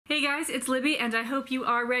Hey guys, it's Libby, and I hope you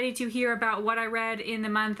are ready to hear about what I read in the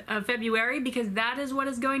month of February, because that is what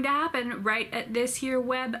is going to happen right at this here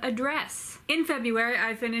web address. In February,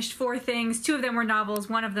 I finished 4 things. 2 of them were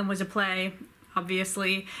novels, 1 of them was a play,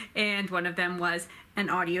 obviously, and 1 of them was an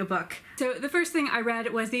audiobook. So the first thing I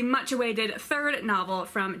read was the much-awaited 3rd novel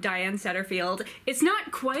from Diane Setterfield. It's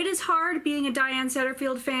not quite as hard being a Diane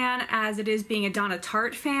Setterfield fan as it is being a Donna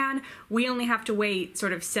Tartt fan. We only have to wait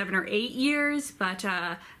sort of 7 or 8 years, but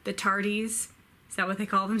the Tardies, is that what they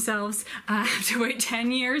call themselves? Have to wait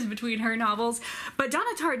 10 years between her novels. But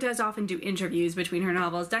Donna Tartt does often do interviews between her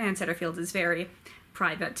novels. Diane Setterfield is very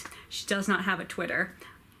private. She does not have a Twitter.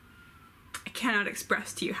 I cannot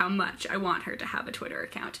express to you how much I want her to have a Twitter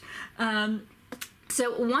account.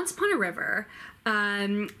 So Once Upon a River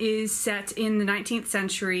is set in the 19th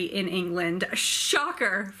century in England. A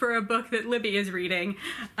shocker for a book that Libby is reading.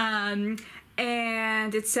 And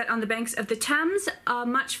it's set on the banks of the Thames,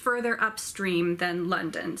 much further upstream than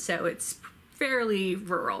London, so it's fairly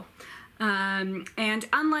rural. And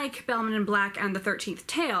unlike Bellman and Black and The 13th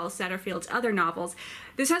Tale, Setterfield's other novels,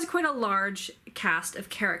 this has quite a large cast of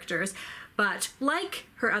characters. But like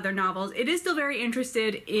her other novels, it is still very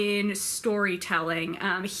interested in storytelling.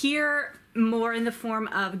 Here, more in the form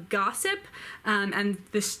of gossip and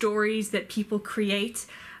the stories that people create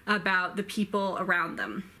about the people around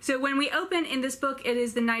them. So when we open in this book, it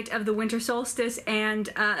is the night of the winter solstice, and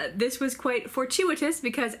this was quite fortuitous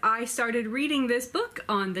because I started reading this book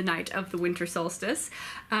on the night of the winter solstice.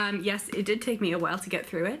 Yes, it did take me a while to get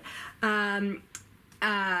through it.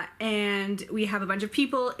 And we have a bunch of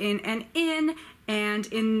people in an inn, and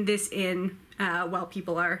in this inn, while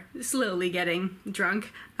people are slowly getting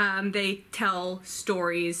drunk, they tell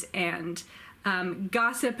stories and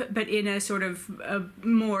gossip, but in a sort of a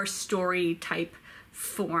more story type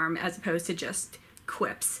form as opposed to just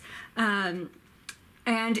quips. And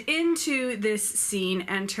into this scene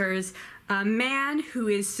enters a man who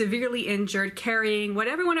is severely injured, carrying what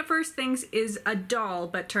everyone at first thinks is a doll,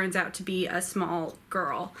 but turns out to be a small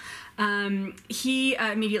girl. He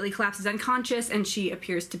immediately collapses unconscious, and she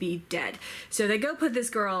appears to be dead. So they go put this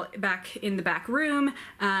girl back in the back room.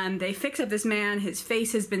 They fix up this man. His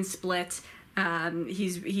face has been split.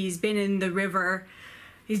 He's been in the river.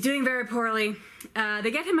 He's doing very poorly.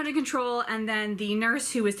 They get him under control, and then the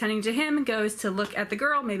nurse who was tending to him goes to look at the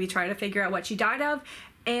girl, maybe try to figure out what she died of,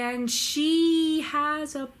 and she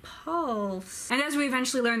has a pulse. And as we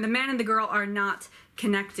eventually learn, the man and the girl are not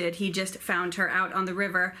connected. He just found her out on the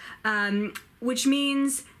river, which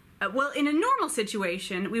means, well, in a normal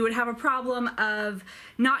situation, we would have a problem of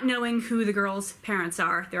not knowing who the girl's parents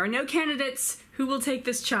are. There are no candidates who will take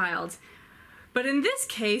this child. But in this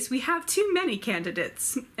case, we have too many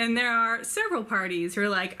candidates, and there are several parties who are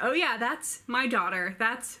like, oh yeah, that's my daughter,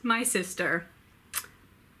 that's my sister.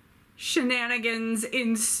 Shenanigans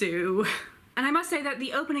ensue. And I must say that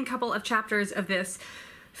the opening couple of chapters of this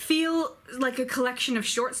feel like a collection of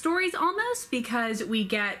short stories almost, because we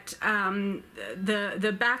get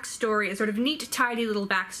the backstory, a sort of neat, tidy little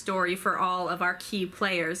backstory for all of our key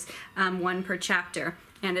players, 1 per chapter.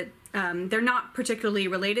 And they're not particularly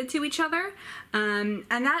related to each other, and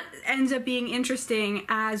that ends up being interesting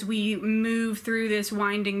as we move through this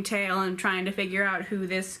winding tale and trying to figure out who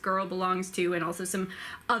this girl belongs to, and also some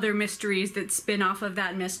other mysteries that spin off of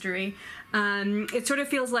that mystery. It sort of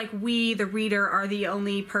feels like we, the reader, are the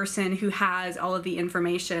only person who has all of the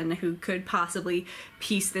information, who could possibly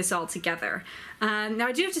piece this all together. Now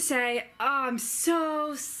I do have to say, oh, I'm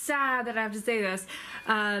so sad that I have to say this,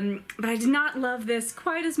 but I did not love this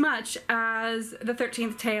quite as much as The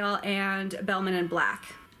 13th Tale and Bellman and Black.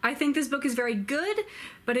 I think this book is very good,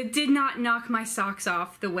 but it did not knock my socks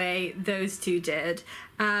off the way those 2 did.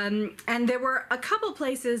 And there were a couple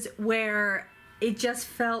places where it just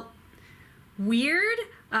felt weird.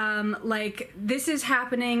 Like, this is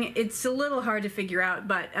happening, it's a little hard to figure out,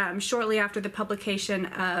 but shortly after the publication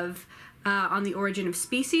of On the Origin of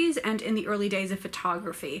Species and in the early days of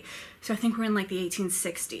photography. So I think we're in like the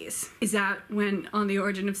 1860s. Is that when On the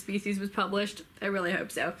Origin of Species was published? I really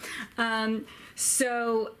hope so.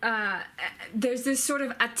 There's this sort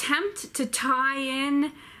of attempt to tie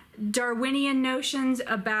in Darwinian notions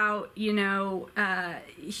about, you know,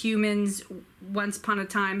 humans once upon a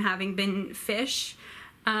time having been fish,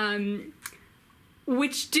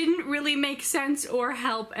 which didn't really make sense or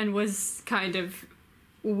help and was kind of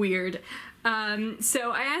weird.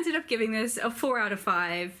 So I ended up giving this a 4 out of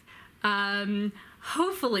 5.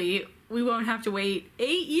 Hopefully we won't have to wait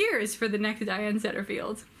 8 years for the next Diane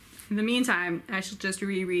Setterfield. In the meantime, I shall just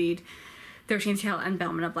reread 13th Tale and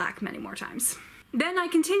Bellman of Black many more times. Then I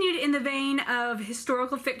continued in the vein of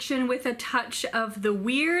historical fiction with a touch of the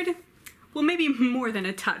weird. Well, maybe more than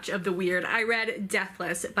a touch of the weird. I read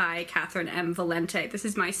Deathless by Catherynne M. Valente. This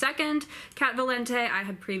is my second Cat Valente. I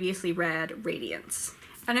had previously read Radiance.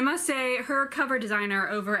 And I must say, her cover designer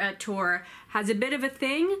over at Tor has a bit of a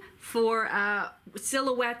thing for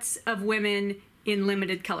silhouettes of women in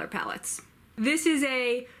limited color palettes. This is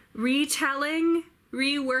a retelling,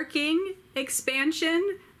 reworking,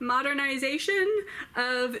 expansion, modernization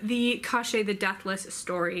of the Quixote the Deathless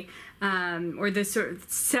story, or the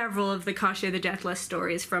several of the Quixote the Deathless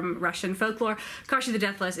stories from Russian folklore. Quixote the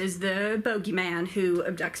Deathless is the bogeyman who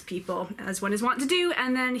abducts people, as one is wont to do,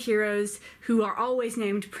 and then heroes who are always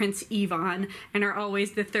named Prince Ivan and are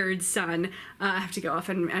always the third son have to go off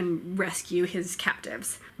and rescue his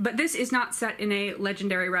captives. But this is not set in a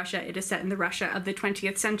legendary Russia, it is set in the Russia of the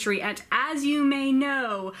 20th century, and as you may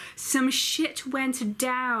know, some shit went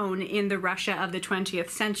down in the Russia of the 20th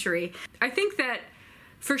century. I think that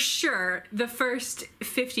for sure, the first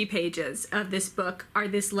 50 pages of this book are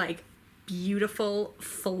this, like, beautiful,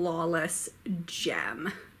 flawless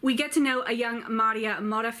gem. We get to know a young Maria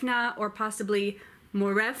Morevna, or possibly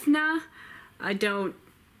Morevna.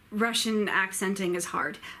 Russian accenting is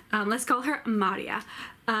hard. Let's call her Maria,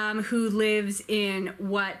 who lives in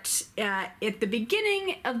what at the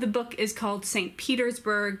beginning of the book is called St.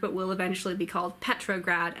 Petersburg, but will eventually be called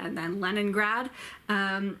Petrograd and then Leningrad.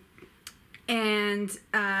 And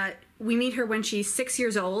we meet her when she's 6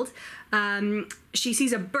 years old. She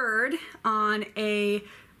sees a bird on a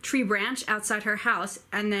tree branch outside her house,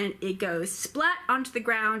 and then it goes splat onto the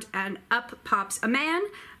ground, and up pops a man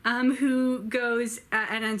who goes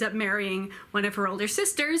and ends up marrying one of her older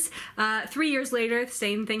sisters. 3 years later, the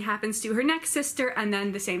same thing happens to her next sister, and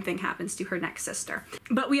then the same thing happens to her next sister.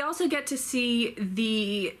 But we also get to see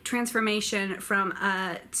the transformation from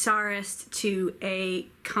a Tsarist to a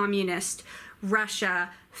communist Russia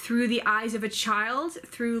through the eyes of a child,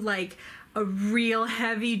 through like a real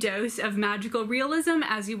heavy dose of magical realism,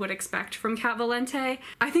 as you would expect from Cat Valente.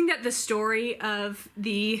 I think that the story of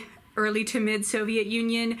the early to mid Soviet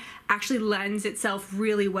Union actually lends itself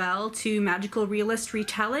really well to magical realist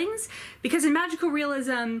retellings, because in magical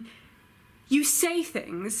realism, you say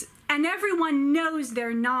things and everyone knows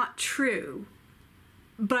they're not true,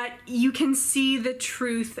 but you can see the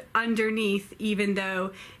truth underneath, even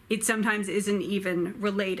though it sometimes isn't even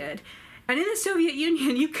related. And in the Soviet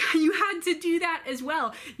Union, you had to do that as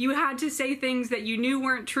well. You had to say things that you knew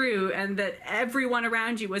weren't true and that everyone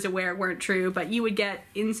around you was aware weren't true, but you would get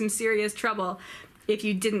in some serious trouble if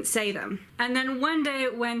you didn't say them. And then one day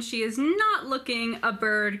when she is not looking, a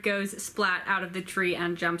bird goes splat out of the tree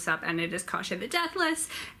and jumps up, and it is Quixote the Deathless,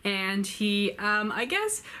 and he, I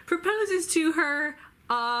guess, proposes to her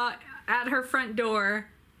at her front door,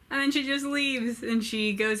 and then she just leaves, and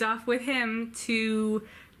she goes off with him to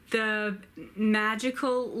the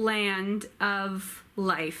magical land of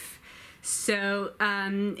life. So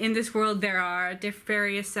in this world there are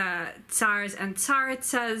various tsars and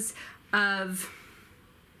tsaritsas of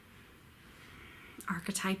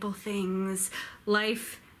archetypal things: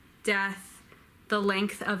 life, death, the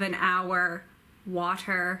length of an hour,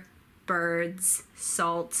 water, birds,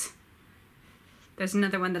 salt. There's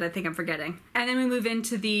another one that I think I'm forgetting. And then we move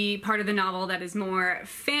into the part of the novel that is more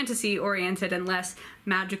fantasy-oriented and less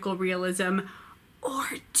magical realism. Or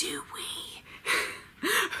do we?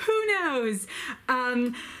 Who knows?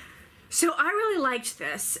 So I really liked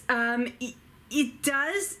this. It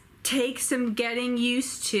does take some getting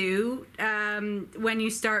used to when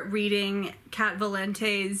you start reading Cat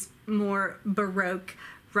Valente's more Baroque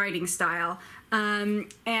writing style.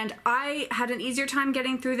 And I had an easier time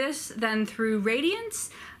getting through this than through Radiance.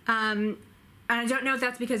 And I don't know if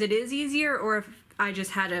that's because it is easier or if I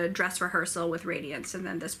just had a dress rehearsal with Radiance and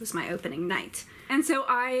then this was my opening night. And so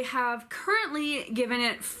I have currently given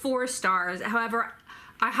it 4 stars. However,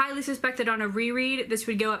 I highly suspect that on a reread this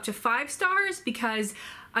would go up to 5 stars because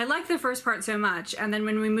I like the first part so much, and then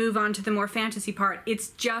when we move on to the more fantasy part,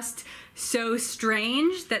 it's just so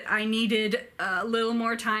strange that I needed a little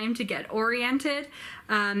more time to get oriented.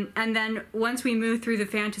 And then once we move through the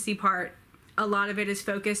fantasy part, a lot of it is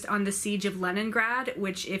focused on the siege of Leningrad,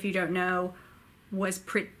 which, if you don't know, was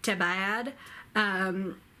pretty bad.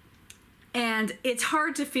 And it's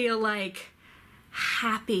hard to feel like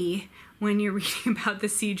happy when you're reading about the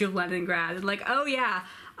siege of Leningrad. Like, oh yeah,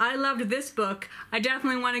 I loved this book. I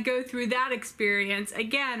definitely want to go through that experience.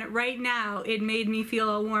 Again, right now, it made me feel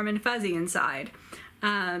all warm and fuzzy inside.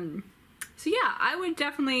 So yeah, I would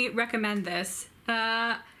definitely recommend this.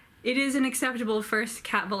 It is an acceptable first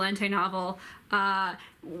Cat Valente novel.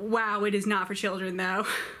 Wow, it is not for children though.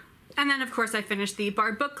 And then, of course, I finished the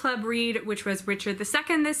Bard Book Club read, which was Richard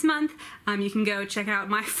II this month. You can go check out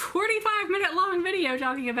my 45-minute long video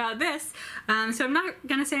talking about this. So I'm not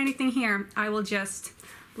going to say anything here. I will just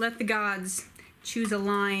let the gods choose a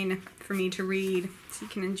line for me to read so you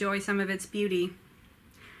can enjoy some of its beauty.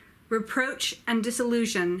 Reproach and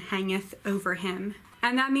disillusion hangeth over him.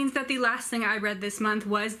 And that means that the last thing I read this month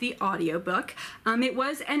was the audiobook. It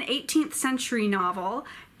was an 18th century novel,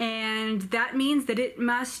 and that means that it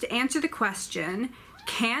must answer the question,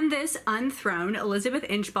 can this unthrone Elizabeth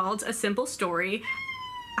Inchbald's A Simple Story?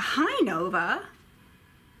 Hi, Nova.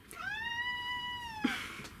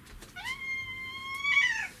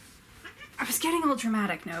 I was getting all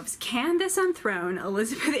dramatic, Novs. Can this unthrone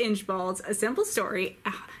Elizabeth Inchbald's A Simple Story?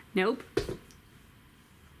 Nope.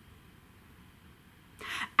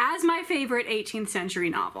 As my favorite 18th century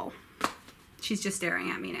novel. She's just staring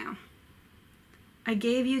at me now. I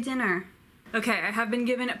gave you dinner. Okay, I have been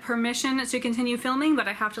given permission to continue filming, but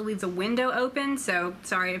I have to leave the window open, so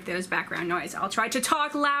sorry if there's background noise. I'll try to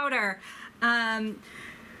talk louder.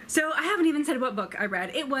 So I haven't even said what book I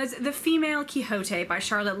read. It was The Female Quixote by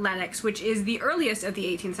Charlotte Lennox, which is the earliest of the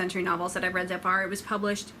 18th century novels that I've read so far. It was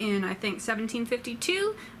published in, I think,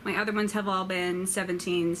 1752. My other ones have all been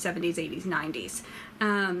 1770s, 80s,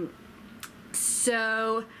 90s.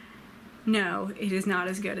 So, no, it is not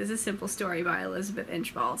as good as A Simple Story by Elizabeth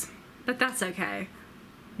Inchbald. But that's okay.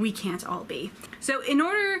 We can't all be. So in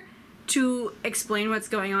order to explain what's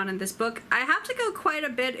going on in this book, I have to go quite a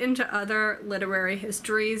bit into other literary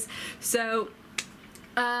histories. So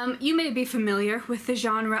you may be familiar with the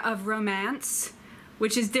genre of romance,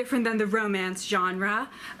 which is different than the romance genre.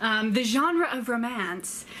 The genre of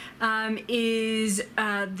romance is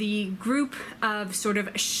the group of sort of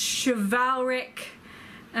chivalric,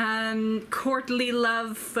 courtly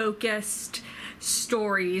love-focused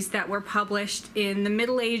stories that were published in the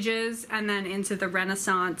Middle Ages and then into the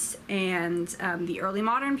Renaissance and the early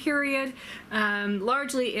modern period,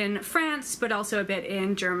 largely in France, but also a bit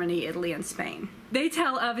in Germany, Italy, and Spain. They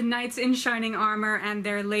tell of knights in shining armor and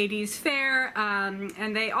their ladies fair,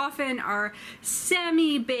 and they often are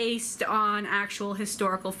semi-based on actual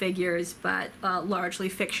historical figures, but largely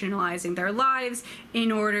fictionalizing their lives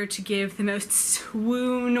in order to give the most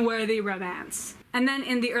swoon-worthy romance. And then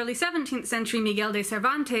in the early 17th century, Miguel de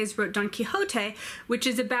Cervantes wrote Don Quixote, which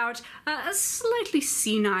is about a slightly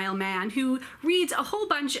senile man who reads a whole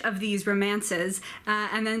bunch of these romances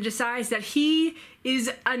and then decides that he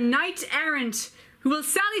is a knight-errant who will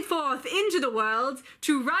sally forth into the world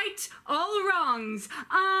to right all wrongs.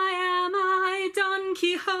 I Don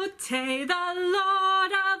Quixote, the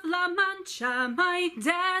Lord of La Mancha, my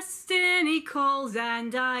destiny calls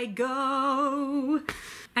and I go.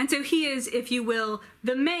 And so he is, if you will,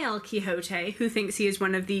 the male Quixote, who thinks he is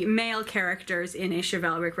one of the male characters in a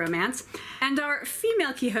chivalric romance. And our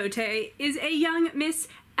female Quixote is a young Miss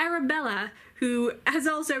Arabella, who has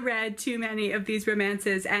also read too many of these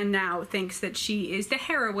romances and now thinks that she is the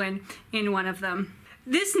heroine in one of them.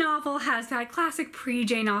 This novel has that classic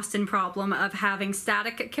pre-Jane Austen problem of having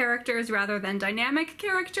static characters rather than dynamic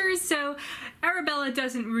characters, so Arabella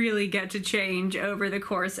doesn't really get to change over the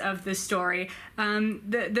course of the story.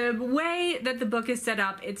 The way that the book is set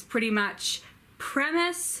up, it's pretty much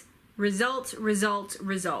premise, result, result,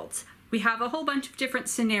 result. We have a whole bunch of different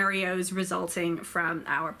scenarios resulting from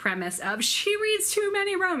our premise of she reads too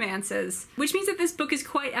many romances, which means that this book is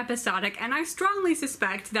quite episodic, and I strongly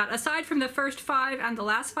suspect that aside from the first 5 and the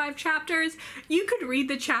last 5 chapters, you could read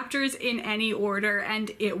the chapters in any order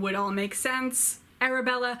and it would all make sense.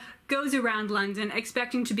 Arabella goes around London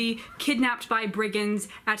expecting to be kidnapped by brigands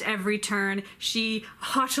at every turn. She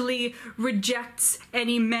haughtily rejects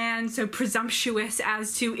any man so presumptuous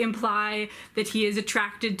as to imply that he is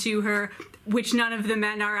attracted to her, which none of the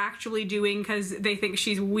men are actually doing because they think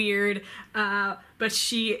she's weird, but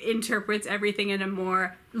she interprets everything in a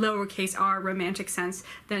more lowercase r romantic sense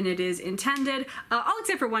than it is intended, all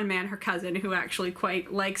except for one man, her cousin, who actually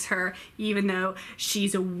quite likes her even though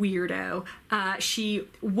she's a weirdo. She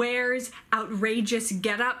wears outrageous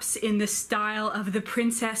get-ups in the style of the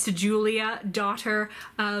Princess Julia, daughter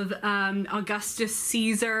of Augustus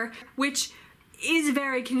Caesar, which is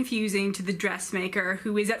very confusing to the dressmaker,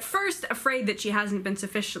 who is at first afraid that she hasn't been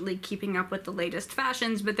sufficiently keeping up with the latest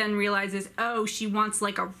fashions, but then realizes, oh, she wants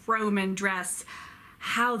like a Roman dress.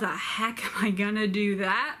 How the heck am I gonna do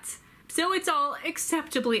that? So it's all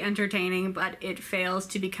acceptably entertaining, but it fails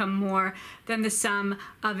to become more than the sum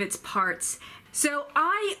of its parts. So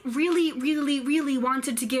I really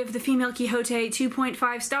wanted to give The Female Quixote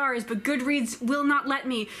 2.5 stars, but Goodreads will not let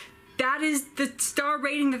me. That is the star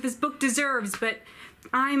rating that this book deserves, but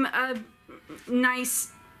I'm a nice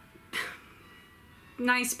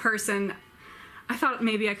nice person. I thought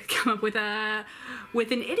maybe I could come up with an idiom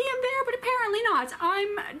there, but apparently not.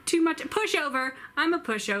 I'm too much pushover. I'm a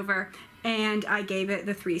pushover, and I gave it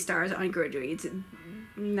the 3 stars on Goodreads. And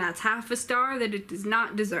that's half a star that it does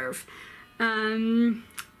not deserve. Yeah,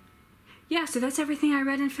 so that's everything I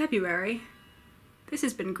read in February. This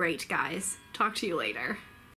has been great, guys. Talk to you later.